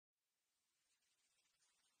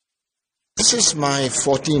This is my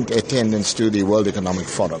 14th attendance to the World Economic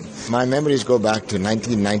Forum. My memories go back to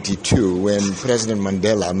 1992 when President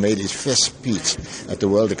Mandela made his first speech at the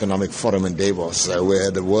World Economic Forum in Davos,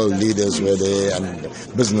 where the world leaders were there and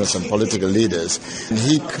business and political leaders. And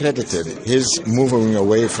he credited his moving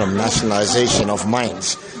away from nationalization of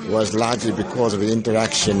mines was largely because of the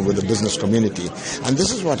interaction with the business community. And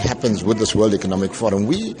this is what happens with this World Economic Forum.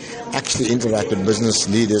 We actually interact with business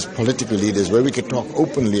leaders, political leaders, where we can talk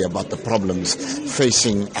openly about the problems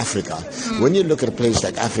facing Africa. When you look at a place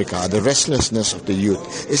like Africa, the restlessness of the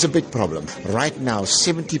youth is a big problem. Right now,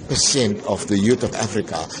 70% of the youth of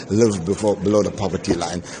Africa live below the poverty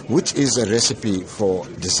line, which is a recipe for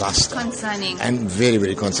disaster. Concerning. And very,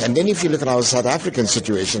 very concerning. And then if you look at our South African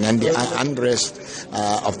situation and the unrest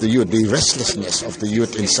of the youth, the restlessness of the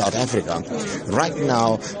youth in South Africa, right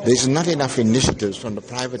now there's not enough initiatives from the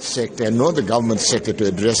private sector nor the government sector to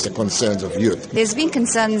address the concerns of youth. There's been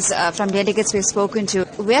concerns from delegates we've spoken to.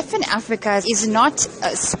 WEF in Africa is not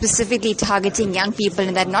specifically targeting young people,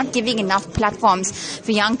 and they're not giving enough platforms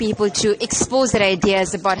for young people to expose their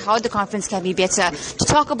ideas about how the conference can be better, to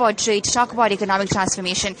talk about trade, to talk about economic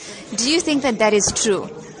transformation. Do you think that that is true?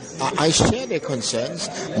 I share their concerns.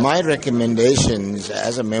 My recommendations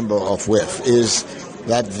as a member of WEF is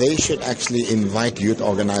that they should actually invite youth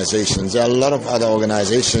organizations. There are a lot of other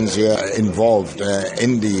organizations here involved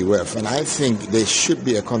in the WEF, and I think there should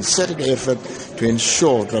be a concerted effort to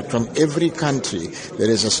ensure that from every country there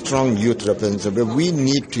is a strong youth representative. We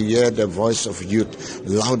need to hear the voice of youth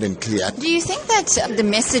loud and clear. Do you think that the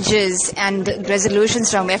messages and resolutions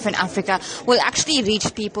from WEF in Africa will actually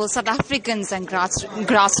reach people, South Africans and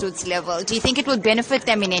grassroots level? Do you think it will benefit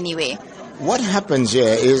them in any way? What happens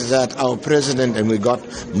here is that our president, and we got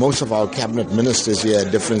most of our cabinet ministers here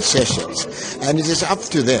at different sessions, and it is up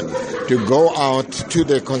to them to go out to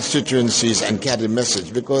their constituencies and carry the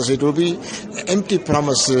message, because it will be empty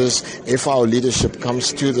promises if our leadership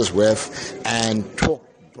comes to this WEF and talk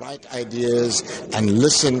bright ideas and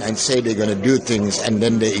listen and say they're going to do things and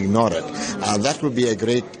then they ignore it. That would be a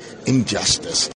great injustice.